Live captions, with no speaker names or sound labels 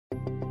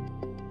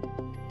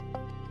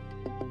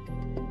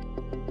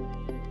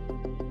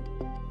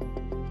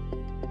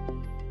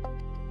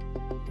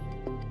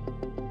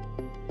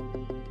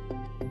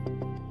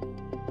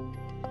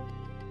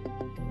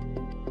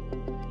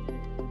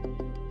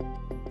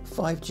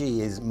5G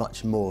is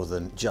much more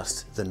than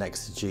just the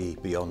next G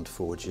beyond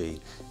 4G.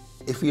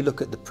 If we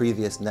look at the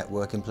previous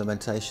network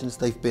implementations,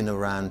 they've been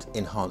around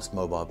enhanced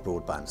mobile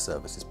broadband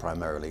services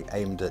primarily,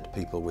 aimed at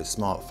people with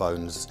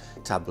smartphones,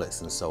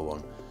 tablets and so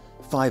on.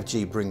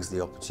 5G brings the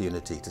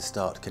opportunity to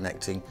start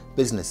connecting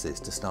businesses,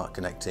 to start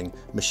connecting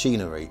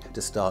machinery,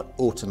 to start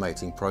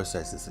automating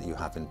processes that you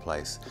have in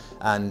place.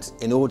 And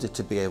in order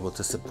to be able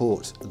to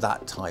support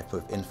that type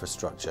of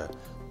infrastructure,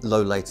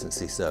 low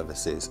latency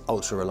services,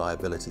 ultra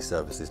reliability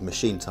services,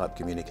 machine type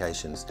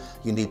communications,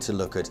 you need to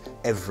look at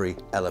every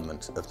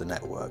element of the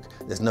network.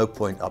 There's no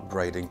point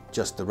upgrading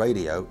just the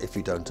radio if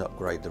you don't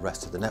upgrade the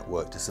rest of the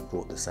network to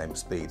support the same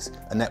speeds.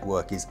 A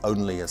network is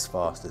only as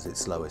fast as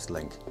its slowest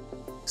link.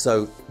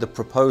 So the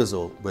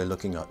proposal we're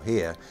looking at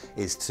here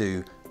is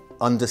to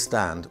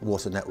understand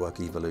what a network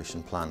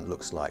evolution plan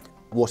looks like.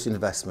 What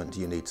investment do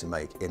you need to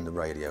make in the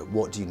radio?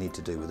 What do you need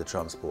to do with the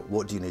transport?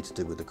 What do you need to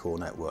do with the core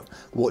network?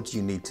 What do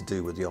you need to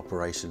do with the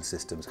operation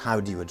systems?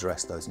 How do you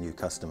address those new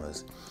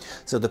customers?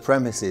 So the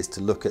premise is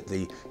to look at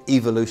the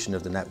evolution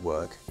of the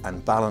network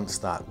and balance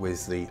that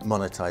with the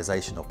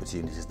monetization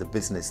opportunities, the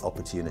business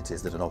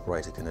opportunities that an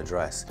operator can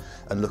address,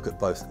 and look at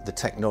both the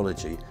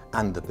technology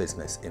and the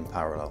business in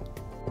parallel.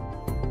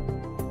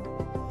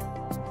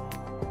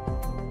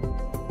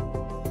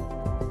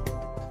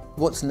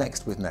 What's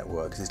next with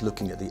networks is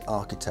looking at the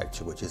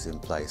architecture which is in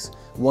place.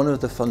 One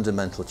of the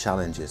fundamental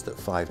challenges that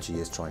 5G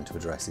is trying to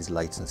address is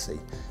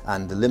latency,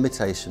 and the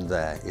limitation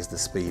there is the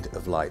speed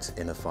of light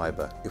in a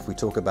fibre. If we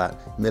talk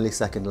about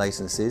millisecond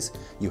latencies,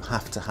 you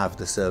have to have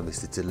the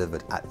services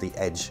delivered at the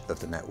edge of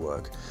the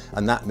network,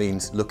 and that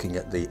means looking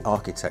at the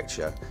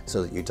architecture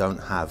so that you don't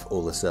have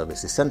all the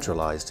services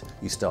centralised,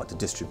 you start to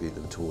distribute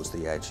them towards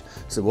the edge.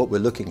 So what we're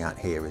looking at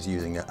here is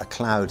using a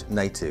cloud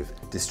native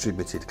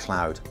distributed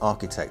cloud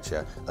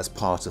architecture as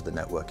part of the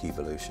network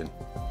evolution.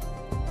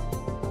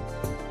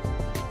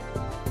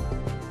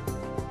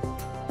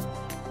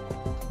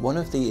 One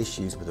of the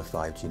issues with a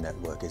 5G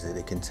network is that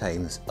it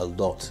contains a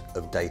lot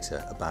of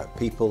data about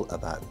people,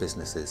 about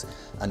businesses,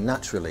 and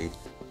naturally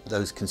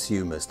those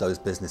consumers, those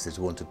businesses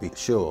want to be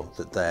sure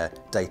that their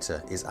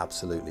data is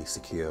absolutely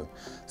secure.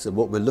 So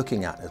what we're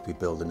looking at as we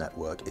build a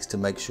network is to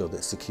make sure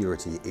that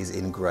security is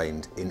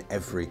ingrained in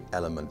every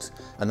element.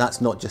 And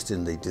that's not just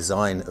in the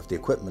design of the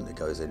equipment that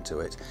goes into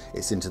it,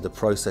 it's into the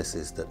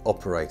processes that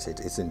operate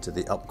it, it's into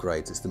the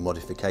upgrades, it's the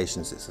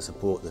modifications, it's the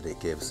support that it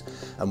gives.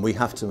 And we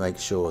have to make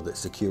sure that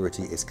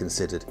security is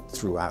considered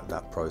throughout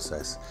that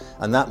process.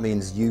 And that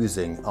means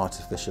using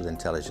artificial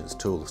intelligence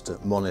tools to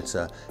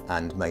monitor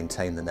and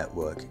maintain the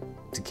network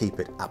to keep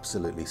it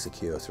absolutely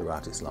secure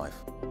throughout its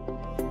life.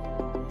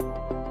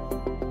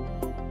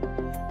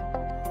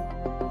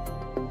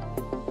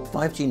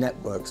 5G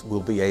networks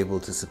will be able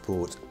to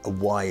support a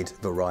wide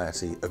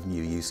variety of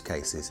new use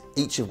cases,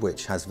 each of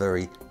which has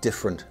very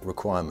different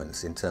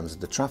requirements in terms of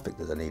the traffic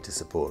that they need to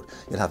support.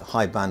 You'll have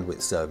high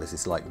bandwidth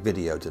services like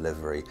video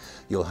delivery.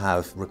 You'll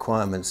have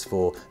requirements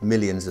for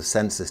millions of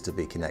sensors to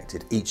be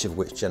connected, each of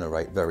which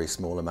generate very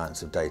small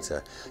amounts of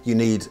data. You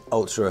need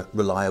ultra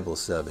reliable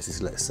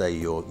services. Let's say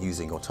you're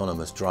using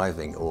autonomous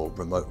driving or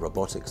remote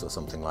robotics or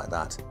something like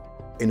that.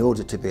 In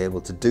order to be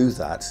able to do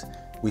that,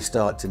 we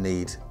start to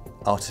need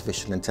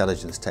artificial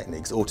intelligence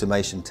techniques,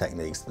 automation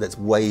techniques that's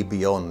way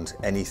beyond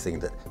anything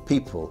that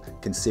people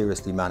can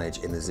seriously manage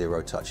in a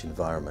zero-touch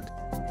environment.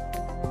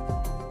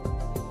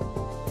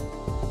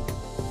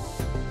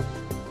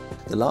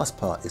 The last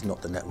part is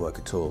not the network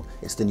at all,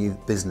 it's the new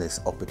business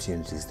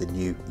opportunities, the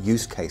new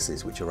use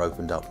cases which are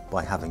opened up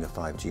by having a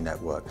 5G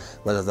network,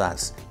 whether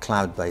that's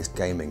cloud-based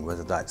gaming,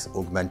 whether that's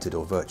augmented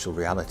or virtual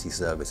reality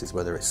services,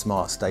 whether it's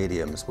smart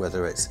stadiums,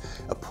 whether it's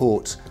a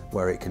port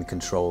where it can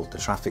control the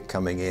traffic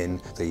coming in,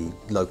 the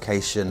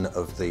location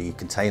of the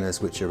containers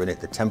which are in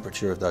it, the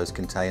temperature of those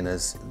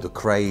containers, the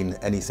crane,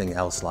 anything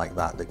else like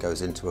that that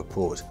goes into a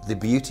port. The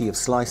beauty of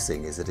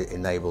slicing is that it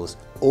enables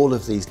all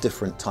of these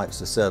different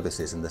types of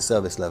services and the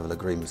service level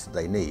agreements that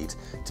they need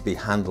to be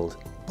handled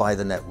by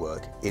the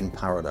network in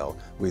parallel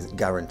with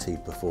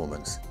guaranteed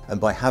performance. And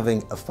by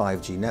having a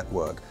 5G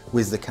network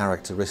with the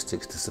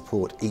characteristics to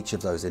support each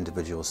of those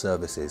individual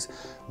services,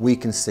 we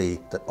can see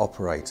that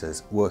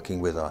operators working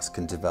with us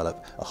can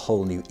develop a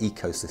whole new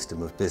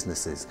ecosystem of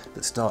businesses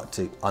that start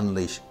to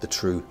unleash the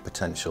true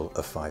potential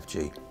of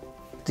 5G.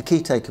 The key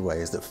takeaway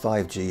is that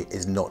 5G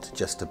is not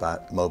just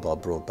about mobile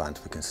broadband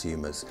for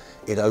consumers.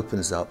 It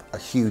opens up a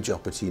huge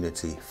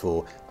opportunity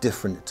for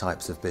different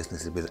types of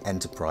businesses with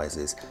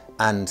enterprises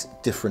and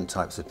different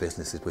types of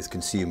businesses with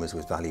consumers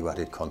with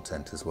value-added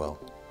content as well.